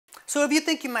So if you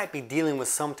think you might be dealing with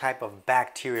some type of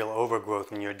bacterial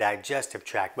overgrowth in your digestive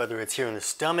tract, whether it's here in the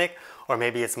stomach or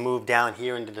maybe it's moved down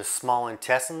here into the small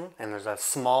intestine and there's a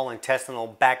small intestinal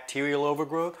bacterial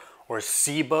overgrowth, or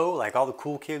SIBO like all the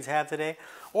cool kids have today,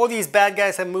 or these bad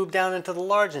guys have moved down into the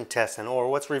large intestine or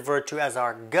what's referred to as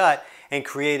our gut and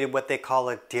created what they call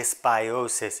a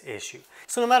dysbiosis issue.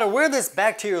 So no matter where this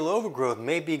bacterial overgrowth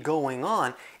may be going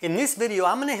on, in this video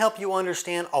I'm going to help you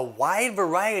understand a wide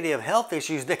variety of health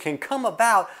issues that can come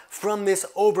about from this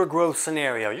overgrowth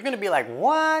scenario. You're going to be like,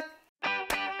 what?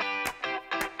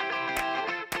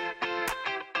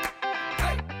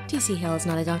 TC Hale is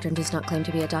not a doctor and does not claim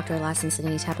to be a doctor or licensed in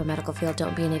any type of medical field.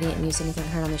 Don't be an idiot and use anything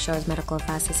heard on the show as medical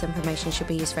advice. This information should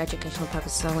be used for educational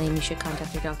purposes only, and you should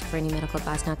contact your doctor for any medical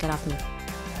advice. Now get off me.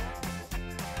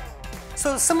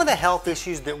 So some of the health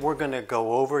issues that we're going to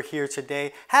go over here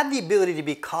today have the ability to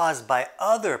be caused by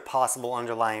other possible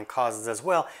underlying causes as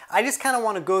well. I just kind of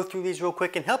want to go through these real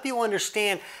quick and help you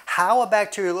understand how a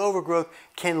bacterial overgrowth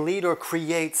can lead or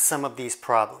create some of these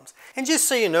problems. And just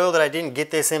so you know that I didn't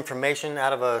get this information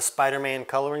out of a Spider-Man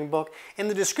coloring book, in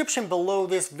the description below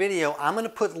this video I'm going to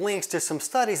put links to some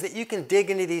studies that you can dig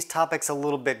into these topics a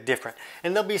little bit different.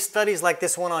 And there'll be studies like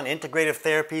this one on integrative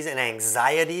therapies and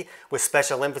anxiety with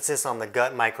special emphasis on the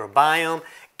gut microbiome,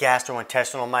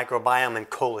 gastrointestinal microbiome and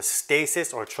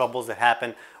cholestasis, or troubles that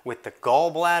happen with the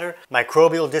gallbladder.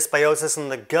 Microbial dysbiosis in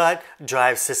the gut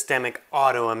drives systemic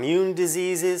autoimmune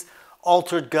diseases.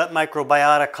 Altered gut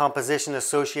microbiota composition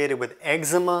associated with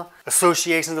eczema,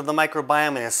 associations of the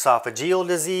microbiome and esophageal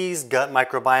disease, gut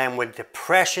microbiome with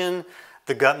depression,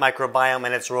 the gut microbiome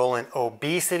and its role in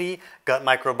obesity, gut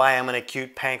microbiome and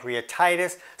acute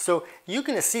pancreatitis. So you're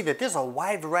going to see that there's a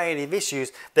wide variety of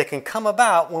issues that can come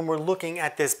about when we're looking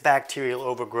at this bacterial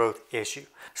overgrowth issue.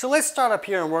 So let's start up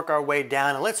here and work our way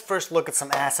down, and let's first look at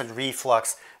some acid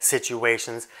reflux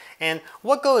situations. And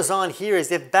what goes on here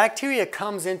is if bacteria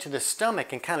comes into the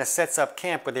stomach and kind of sets up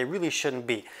camp where they really shouldn't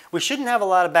be. We shouldn't have a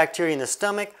lot of bacteria in the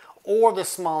stomach or the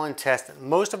small intestine.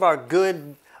 Most of our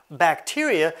good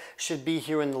bacteria should be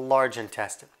here in the large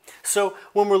intestine. So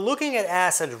when we're looking at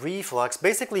acid reflux,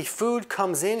 basically food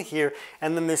comes in here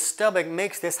and then this stomach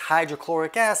makes this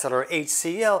hydrochloric acid, or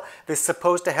HCl, that's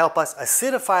supposed to help us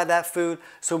acidify that food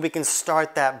so we can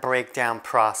start that breakdown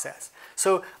process.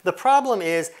 So the problem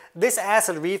is this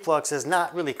acid reflux is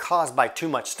not really caused by too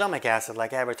much stomach acid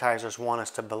like advertisers want us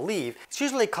to believe. It's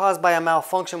usually caused by a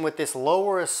malfunction with this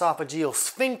lower esophageal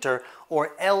sphincter,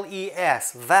 or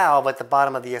LES, valve at the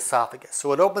bottom of the esophagus.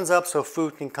 So it opens up so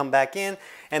food can come back in,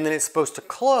 and then it's supposed to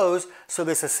close so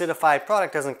this acidified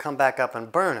product doesn't come back up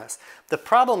and burn us. The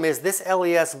problem is this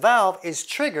LES valve is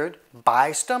triggered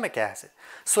by stomach acid.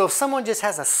 So if someone just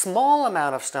has a small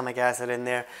amount of stomach acid in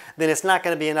there, then it's not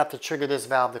going to be enough to trigger this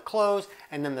valve to close,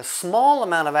 and then the small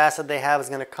amount of acid they have is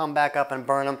going to come back up and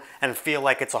burn them and feel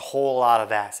like it's a whole lot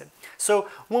of acid. So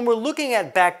when we're looking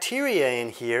at bacteria in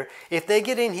here, if they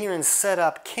get in here and set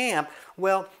up camp,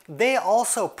 well, they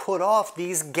also put off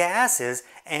these gases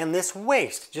and this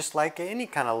waste, just like any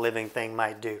kind of living thing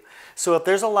might do. So if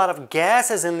there's a lot of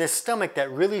gases in this stomach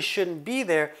that really shouldn't be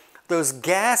there, those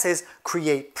gases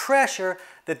create pressure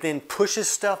that then pushes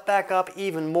stuff back up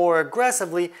even more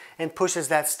aggressively and pushes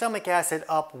that stomach acid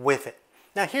up with it.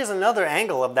 Now here's another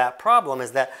angle of that problem,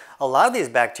 is that a lot of these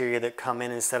bacteria that come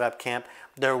in and set up camp,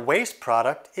 their waste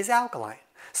product is alkaline.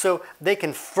 So they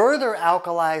can further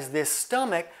alkalize this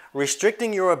stomach,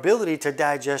 restricting your ability to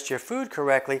digest your food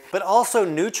correctly, but also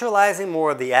neutralizing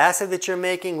more of the acid that you're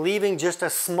making, leaving just a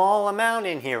small amount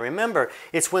in here. Remember,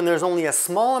 it's when there's only a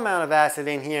small amount of acid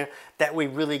in here that we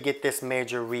really get this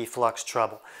major reflux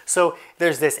trouble. So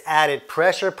there's this added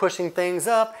pressure pushing things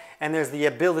up, and there's the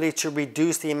ability to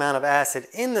reduce the amount of acid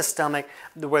in the stomach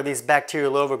where these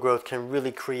bacterial overgrowth can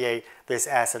really create this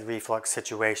acid reflux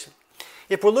situation.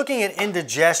 If we're looking at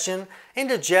indigestion,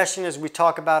 indigestion is we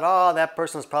talk about, oh, that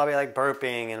person's probably like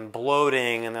burping and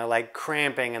bloating and they're like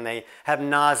cramping and they have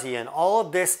nausea and all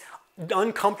of this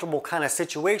uncomfortable kind of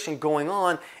situation going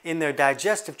on in their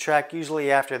digestive tract,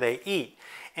 usually after they eat.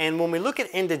 And when we look at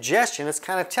indigestion, it's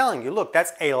kind of telling you, look,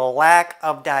 that's a lack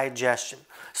of digestion.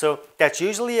 So that's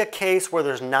usually a case where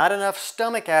there's not enough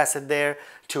stomach acid there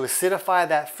to acidify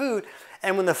that food.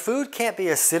 And when the food can't be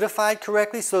acidified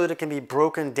correctly so that it can be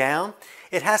broken down,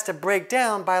 it has to break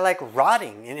down by like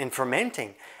rotting and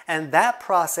fermenting. And that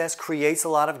process creates a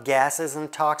lot of gases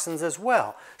and toxins as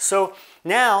well. So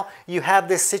now you have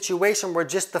this situation where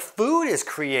just the food is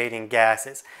creating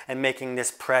gases and making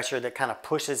this pressure that kind of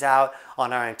pushes out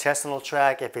on our intestinal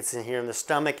tract. If it's in here in the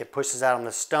stomach, it pushes out on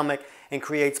the stomach and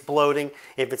creates bloating.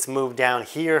 If it's moved down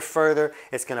here further,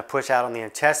 it's going to push out on the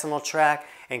intestinal tract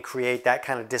and create that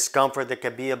kind of discomfort that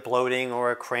could be a bloating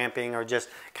or a cramping or just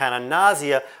kind of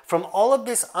nausea from all of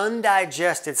this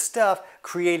undigested stuff,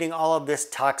 creating all of this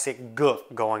toxic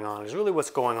gook going on is really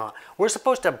what's going on. We're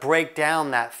supposed to break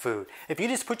down that food. If you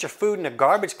just put your food in a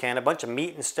garbage can, a bunch of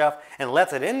meat and stuff, and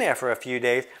left it in there for a few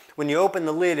days, when you open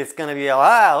the lid, it's going to be,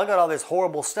 look at all this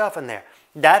horrible stuff in there.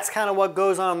 That's kind of what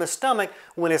goes on in the stomach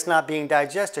when it's not being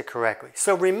digested correctly.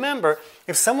 So remember,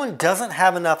 if someone doesn't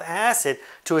have enough acid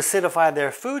to acidify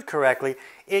their food correctly,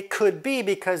 it could be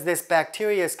because this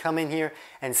bacteria has come in here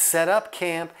and set up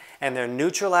camp and they're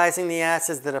neutralizing the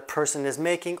acids that a person is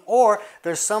making, or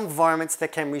there's some varmints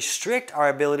that can restrict our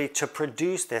ability to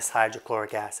produce this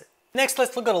hydrochloric acid. Next,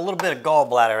 let's look at a little bit of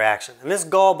gallbladder action. And this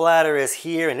gallbladder is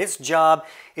here, and its job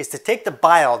is to take the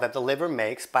bile that the liver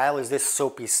makes. Bile is this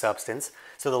soapy substance.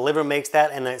 So the liver makes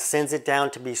that, and then it sends it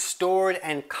down to be stored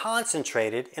and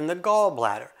concentrated in the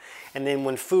gallbladder. And then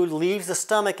when food leaves the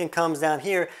stomach and comes down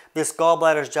here, this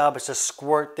gallbladder's job is to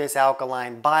squirt this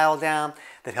alkaline bile down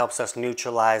that helps us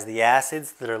neutralize the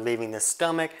acids that are leaving the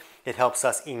stomach. It helps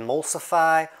us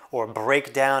emulsify or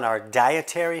break down our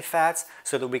dietary fats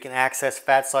so that we can access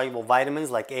fat-soluble vitamins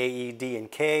like A, E, D, and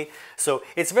K. So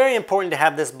it's very important to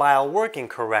have this bile working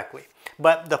correctly.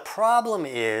 But the problem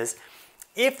is,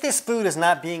 if this food is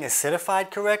not being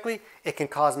acidified correctly, it can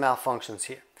cause malfunctions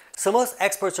here. So most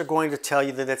experts are going to tell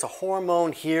you that it's a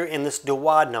hormone here in this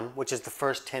duodenum, which is the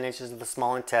first 10 inches of the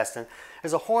small intestine.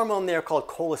 There's a hormone there called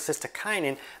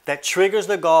cholecystokinin that triggers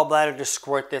the gallbladder to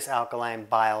squirt this alkaline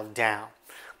bile down.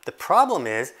 The problem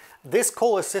is this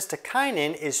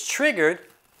cholecystokinin is triggered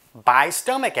by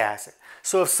stomach acid.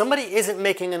 So if somebody isn't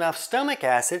making enough stomach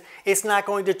acid, it's not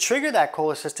going to trigger that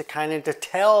cholecystokinin to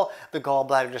tell the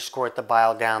gallbladder to squirt the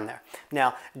bile down there.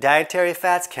 Now, dietary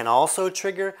fats can also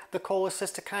trigger the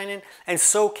cholecystokinin, and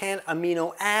so can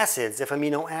amino acids if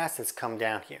amino acids come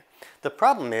down here. The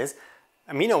problem is,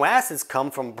 amino acids come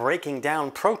from breaking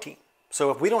down protein. So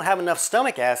if we don't have enough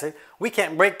stomach acid, we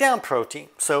can't break down protein.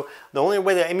 So the only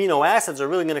way the amino acids are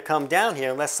really going to come down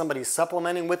here, unless somebody's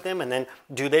supplementing with them, and then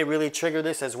do they really trigger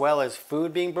this as well as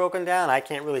food being broken down? I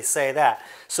can't really say that.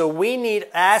 So we need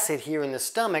acid here in the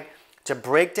stomach to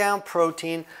break down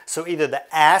protein. So either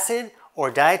the acid or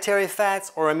dietary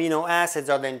fats or amino acids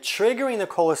are then triggering the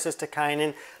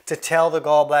cholecystokinin to tell the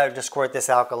gallbladder to squirt this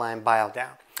alkaline bile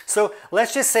down. So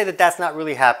let's just say that that's not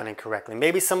really happening correctly.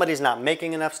 Maybe somebody's not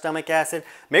making enough stomach acid.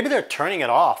 Maybe they're turning it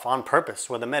off on purpose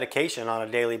with a medication on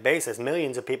a daily basis.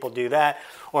 Millions of people do that.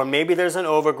 Or maybe there's an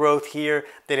overgrowth here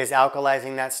that is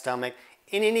alkalizing that stomach.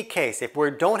 In any case, if we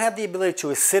don't have the ability to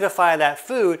acidify that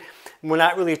food, we're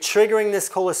not really triggering this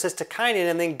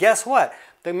cholecystokinin, and then guess what?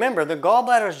 Remember, the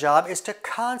gallbladder's job is to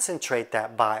concentrate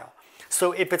that bile.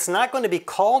 So if it's not going to be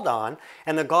called on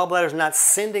and the gallbladder is not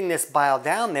sending this bile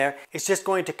down there, it's just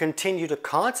going to continue to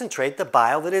concentrate the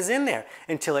bile that is in there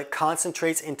until it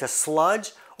concentrates into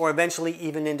sludge or eventually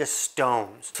even into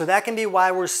stones. So that can be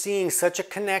why we're seeing such a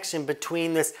connection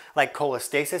between this like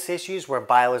cholestasis issues where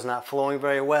bile is not flowing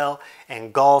very well,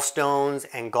 and gallstones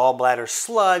and gallbladder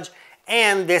sludge,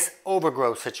 and this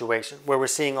overgrowth situation where we're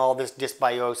seeing all this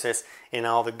dysbiosis in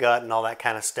all the gut and all that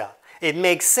kind of stuff. It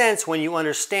makes sense when you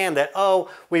understand that,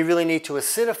 oh, we really need to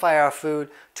acidify our food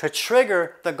to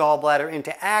trigger the gallbladder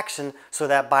into action so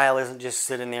that bile isn't just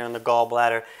sitting there in the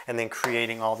gallbladder and then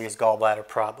creating all these gallbladder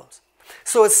problems.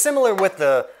 So it's similar with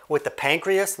the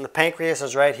pancreas, and the pancreas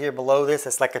is right here below this.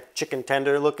 It's like a chicken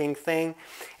tender looking thing,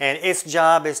 and its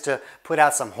job is to put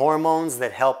out some hormones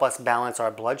that help us balance our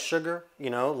blood sugar, you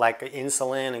know, like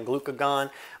insulin and glucagon,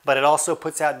 but it also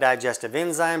puts out digestive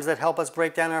enzymes that help us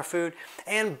break down our food,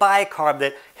 and bicarb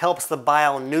that helps the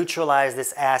bile neutralize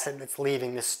this acid that's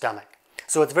leaving the stomach.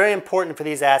 So it's very important for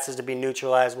these acids to be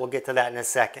neutralized. We'll get to that in a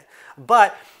second.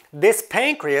 But this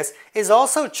pancreas is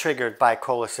also triggered by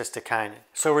cholecystokinin.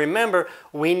 So remember,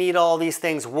 we need all these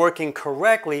things working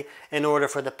correctly in order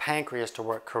for the pancreas to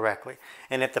work correctly.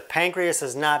 And if the pancreas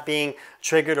is not being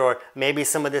triggered, or maybe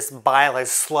some of this bile has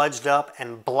sludged up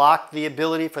and blocked the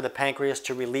ability for the pancreas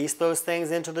to release those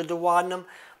things into the duodenum,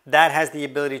 that has the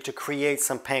ability to create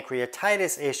some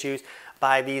pancreatitis issues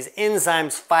by these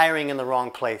enzymes firing in the wrong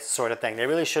place, sort of thing. They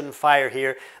really shouldn't fire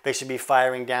here. They should be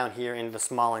firing down here into the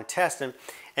small intestine.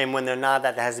 And when they're not,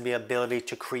 that has the ability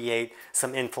to create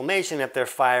some inflammation if they're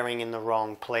firing in the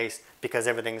wrong place because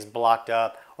everything's blocked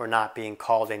up or not being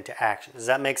called into action. Does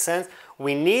that make sense?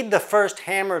 We need the first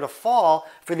hammer to fall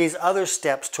for these other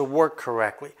steps to work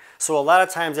correctly. So a lot of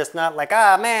times it's not like,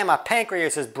 ah man, my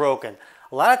pancreas is broken.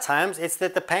 A lot of times it's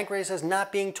that the pancreas is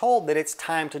not being told that it's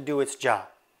time to do its job.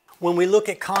 When we look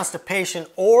at constipation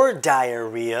or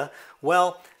diarrhea,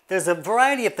 well, there's a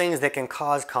variety of things that can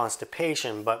cause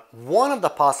constipation, but one of the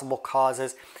possible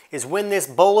causes is when this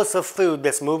bolus of food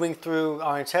that's moving through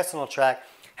our intestinal tract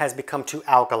has become too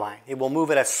alkaline. It will move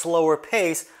at a slower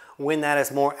pace when that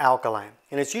is more alkaline.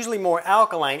 And it's usually more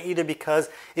alkaline either because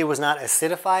it was not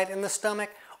acidified in the stomach,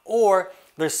 or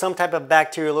there's some type of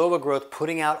bacterial overgrowth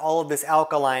putting out all of this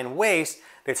alkaline waste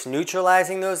that's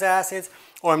neutralizing those acids,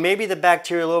 or maybe the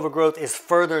bacterial overgrowth is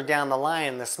further down the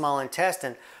line in the small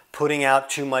intestine, putting out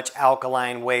too much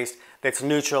alkaline waste that's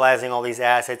neutralizing all these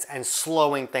acids and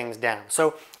slowing things down.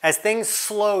 So as things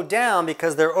slow down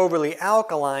because they're overly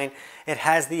alkaline, it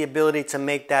has the ability to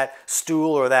make that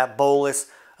stool or that bolus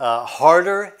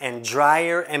harder and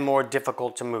drier and more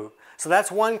difficult to move. So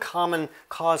that's one common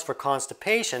cause for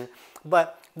constipation,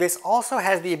 but this also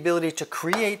has the ability to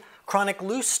create chronic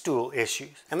loose stool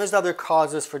issues. And there's other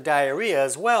causes for diarrhea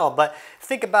as well, but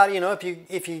think about,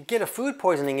 if you get a food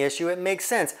poisoning issue, it makes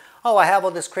sense. Oh, I have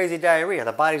all this crazy diarrhea.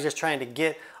 The body's just trying to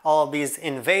get all of these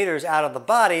invaders out of the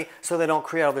body so they don't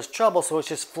create all this trouble, so it's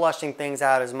just flushing things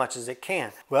out as much as it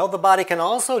can. Well, the body can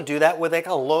also do that with like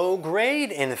a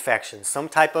low-grade infection, some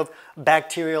type of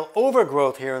bacterial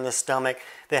overgrowth here in the stomach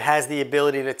that has the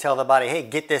ability to tell the body, hey,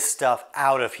 get this stuff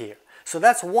out of here. So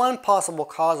that's one possible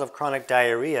cause of chronic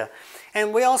diarrhea.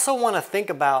 And we also want to think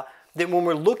about that when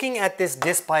we're looking at this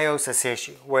dysbiosis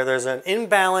issue, where there's an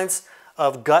imbalance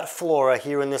of gut flora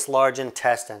here in this large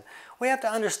intestine, we have to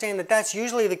understand that that's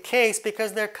usually the case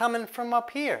because they're coming from up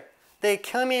here. They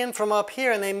come in from up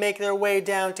here and they make their way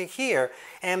down to here.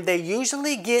 And they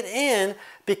usually get in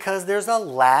because there's a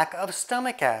lack of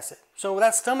stomach acid. So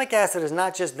that stomach acid is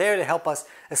not just there to help us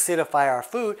acidify our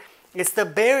food, it's the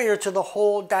barrier to the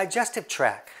whole digestive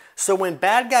tract. So when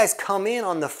bad guys come in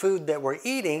on the food that we're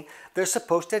eating, they're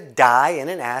supposed to die in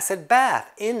an acid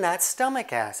bath in that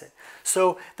stomach acid.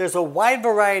 So there's a wide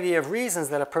variety of reasons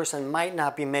that a person might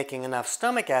not be making enough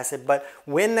stomach acid, but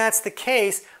when that's the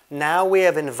case, now we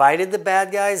have invited the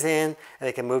bad guys in, and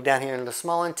they can move down here into the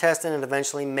small intestine and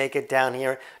eventually make it down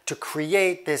here to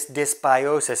create this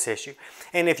dysbiosis issue.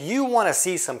 And if you want to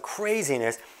see some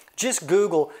craziness, just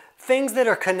Google things that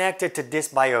are connected to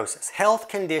dysbiosis, health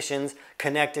conditions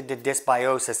connected to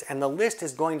dysbiosis, and the list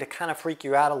is going to kind of freak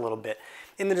you out a little bit.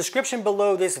 In the description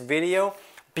below this video,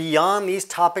 beyond these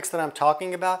topics that I'm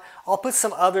talking about, I'll put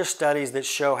some other studies that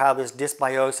show how this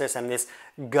dysbiosis and this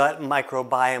gut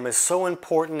microbiome is so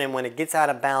important, and when it gets out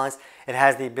of balance, it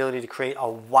has the ability to create a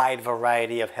wide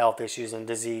variety of health issues and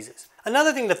diseases.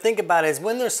 Another thing to think about is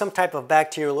when there's some type of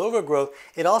bacterial overgrowth,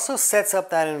 it also sets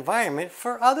up that environment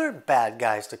for other bad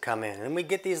guys to come in. And we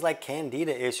get these like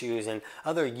candida issues and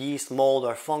other yeast, mold,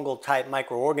 or fungal type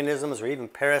microorganisms or even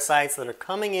parasites that are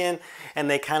coming in, and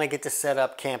they kind of get to set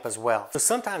up camp as well. So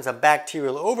sometimes a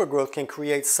bacterial overgrowth can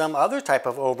create some other type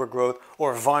of overgrowth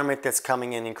or varmint that's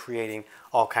coming in and creating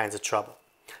all kinds of trouble.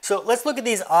 So let's look at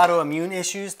these autoimmune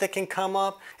issues that can come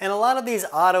up. And a lot of these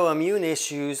autoimmune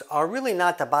issues are really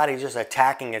not the body just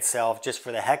attacking itself just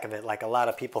for the heck of it, like a lot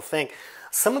of people think.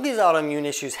 Some of these autoimmune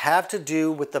issues have to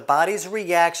do with the body's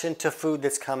reaction to food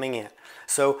that's coming in.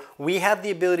 So we have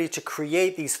the ability to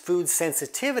create these food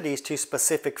sensitivities to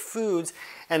specific foods,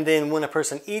 and then when a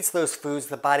person eats those foods,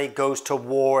 the body goes to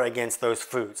war against those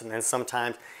foods. And then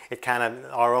sometimes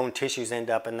our own tissues end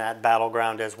up in that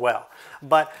battleground as well.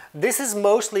 But this is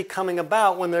mostly coming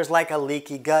about when there's like a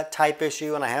leaky gut type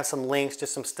issue, and I have some links to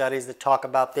some studies that talk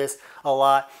about this a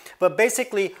lot. But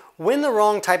basically, when the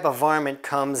wrong type of varmint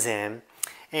comes in,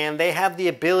 and they have the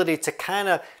ability to kind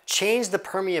of change the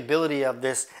permeability of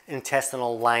this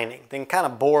intestinal lining. They can kind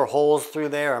of bore holes through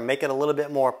there or make it a little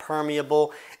bit more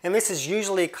permeable. And this is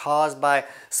usually caused by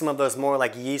some of those more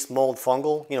like yeast, mold,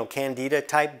 fungal, candida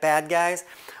type bad guys.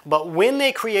 But when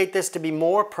they create this to be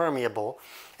more permeable,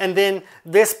 and then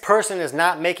this person is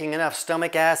not making enough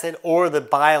stomach acid, or the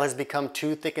bile has become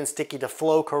too thick and sticky to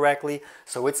flow correctly,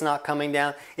 so it's not coming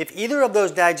down. If either of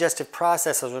those digestive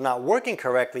processes are not working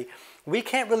correctly, we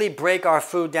can't really break our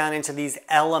food down into these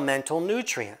elemental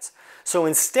nutrients. So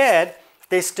instead,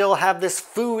 they still have this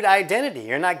food identity.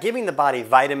 You're not giving the body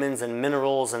vitamins and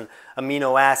minerals and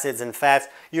amino acids and fats.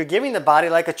 You're giving the body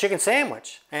like a chicken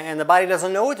sandwich, and the body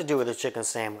doesn't know what to do with a chicken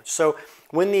sandwich. So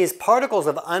when these particles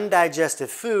of undigested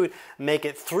food make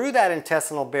it through that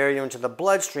intestinal barrier into the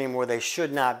bloodstream where they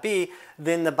should not be,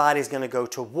 then the body's going to go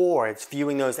to war. It's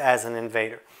viewing those as an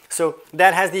invader. So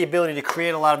that has the ability to create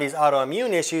a lot of these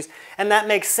autoimmune issues, and that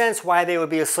makes sense why they would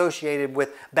be associated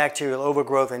with bacterial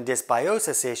overgrowth and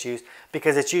dysbiosis issues,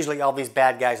 because it's usually all these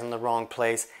bad guys in the wrong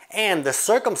place, and the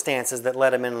circumstances that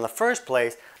let them in the first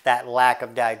place, that lack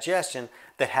of digestion,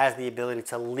 that has the ability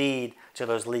to lead to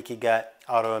those leaky gut,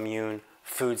 autoimmune,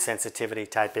 food sensitivity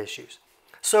type issues.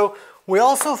 So we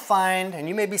also find, and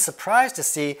you may be surprised to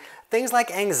see, things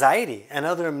like anxiety and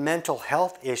other mental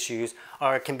health issues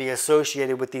can be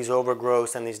associated with these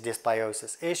overgrowths and these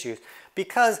dysbiosis issues,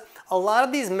 because a lot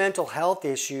of these mental health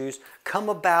issues come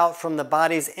about from the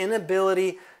body's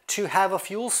inability to have a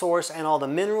fuel source and all the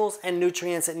minerals and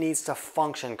nutrients it needs to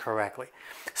function correctly.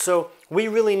 So we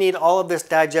really need all of this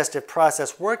digestive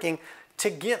process working to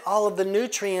get all of the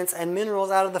nutrients and minerals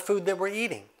out of the food that we're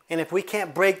eating. And if we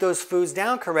can't break those foods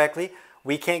down correctly,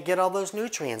 we can't get all those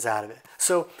nutrients out of it.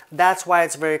 So that's why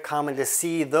it's very common to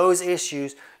see those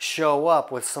issues show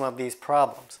up with some of these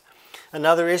problems.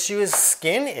 Another issue is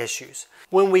skin issues.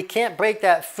 When we can't break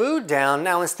that food down,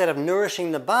 now instead of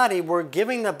nourishing the body, we're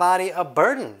giving the body a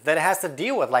burden that it has to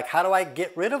deal with. Like, how do I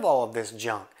get rid of all of this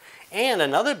junk? And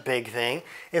another big thing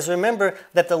is, remember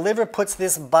that the liver puts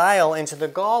this bile into the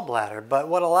gallbladder, but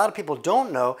what a lot of people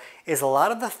don't know is a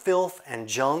lot of the filth and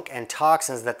junk and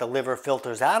toxins that the liver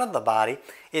filters out of the body,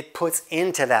 it puts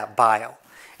into that bile.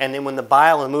 And then when the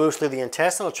bile moves through the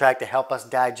intestinal tract to help us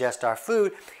digest our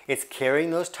food, it's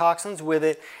carrying those toxins with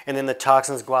it, and then the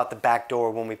toxins go out the back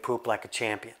door when we poop like a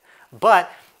champion. But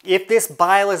if this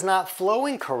bile is not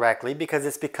flowing correctly because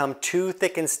it's become too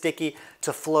thick and sticky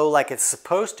to flow like it's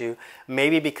supposed to,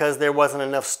 maybe because there wasn't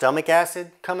enough stomach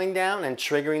acid coming down and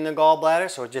triggering the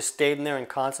gallbladder, so it just stayed in there and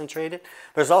concentrated.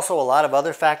 There's also a lot of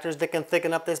other factors that can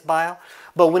thicken up this bile.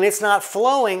 But when it's not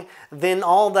flowing, then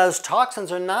all those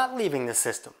toxins are not leaving the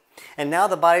system. And now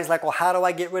the body's like, well, how do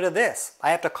I get rid of this?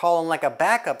 I have to call on like a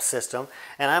backup system,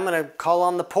 and I'm going to call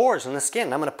on the pores in the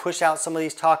skin. I'm going to push out some of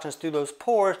these toxins through those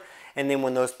pores. And then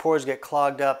when those pores get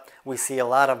clogged up, we see a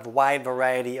lot of wide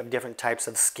variety of different types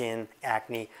of skin,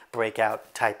 acne,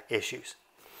 breakout type issues.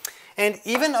 And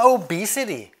even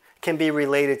obesity can be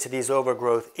related to these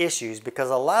overgrowth issues, because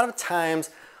a lot of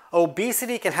times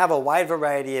obesity can have a wide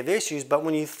variety of issues, but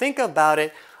when you think about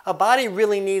it, a body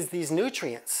really needs these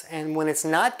nutrients, and when it's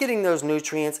not getting those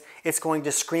nutrients, it's going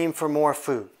to scream for more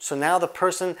food. So now the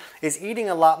person is eating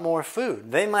a lot more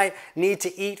food. They might need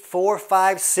to eat 4,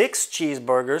 5, 6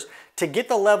 cheeseburgers to get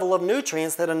the level of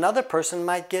nutrients that another person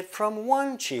might get from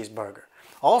 1 cheeseburger.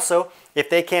 Also, if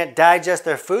they can't digest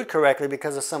their food correctly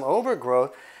because of some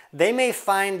overgrowth, they may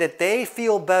find that they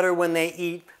feel better when they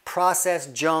eat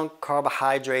processed junk,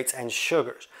 carbohydrates, and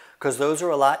sugars, because those are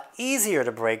a lot easier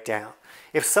to break down.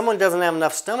 If someone doesn't have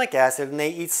enough stomach acid and they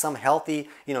eat some healthy,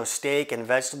 steak and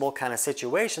vegetable kind of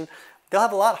situation, they'll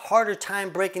have a lot harder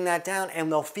time breaking that down,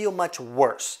 and they'll feel much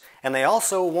worse. And they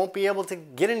also won't be able to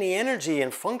get any energy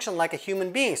and function like a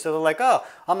human being. So they're like, oh,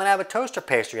 I'm going to have a toaster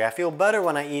pastry. I feel better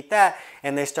when I eat that.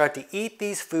 And they start to eat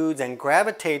these foods and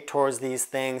gravitate towards these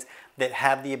things that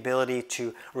have the ability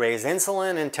to raise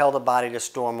insulin and tell the body to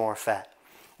store more fat.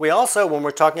 We also, when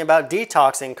we're talking about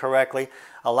detoxing correctly,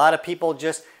 a lot of people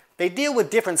they deal with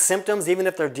different symptoms even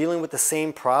if they're dealing with the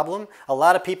same problem. A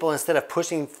lot of people, instead of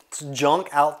pushing junk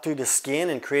out through the skin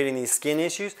and creating these skin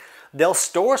issues, they'll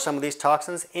store some of these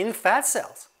toxins in fat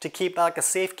cells to keep like a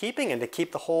safekeeping and to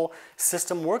keep the whole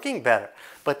system working better.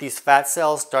 But these fat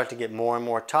cells start to get more and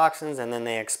more toxins, and then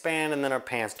they expand, and then our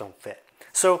pants don't fit.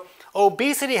 So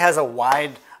obesity has a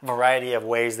wide variety of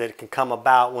ways that it can come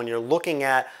about when you're looking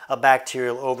at a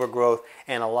bacterial overgrowth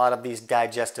and a lot of these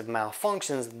digestive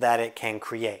malfunctions that it can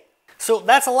create. So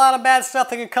that's a lot of bad stuff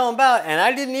that can come about, and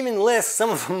I didn't even list some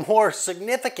of the more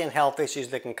significant health issues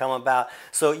that can come about,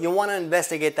 so you want to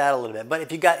investigate that a little bit. But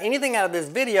if you got anything out of this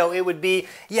video, it would be,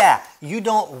 yeah, you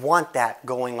don't want that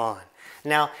going on.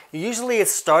 Now, usually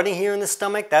it's starting here in the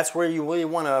stomach. That's where you really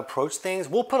want to approach things.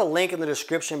 We'll put a link in the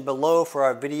description below for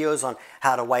our videos on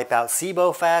how to wipe out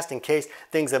SIBO fast in case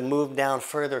things have moved down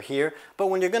further here.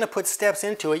 But when you're going to put steps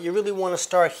into it, you really want to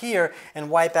start here and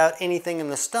wipe out anything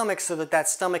in the stomach so that that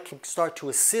stomach can start to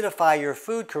acidify your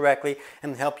food correctly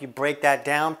and help you break that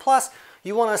down. Plus,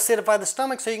 you want to acidify the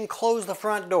stomach so you can close the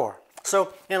front door.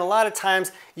 So, and a lot of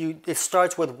times, it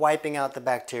starts with wiping out the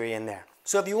bacteria in there.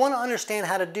 So if you want to understand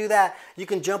how to do that, you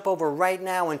can jump over right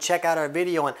now and check out our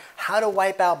video on how to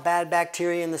wipe out bad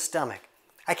bacteria in the stomach.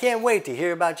 I can't wait to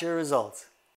hear about your results.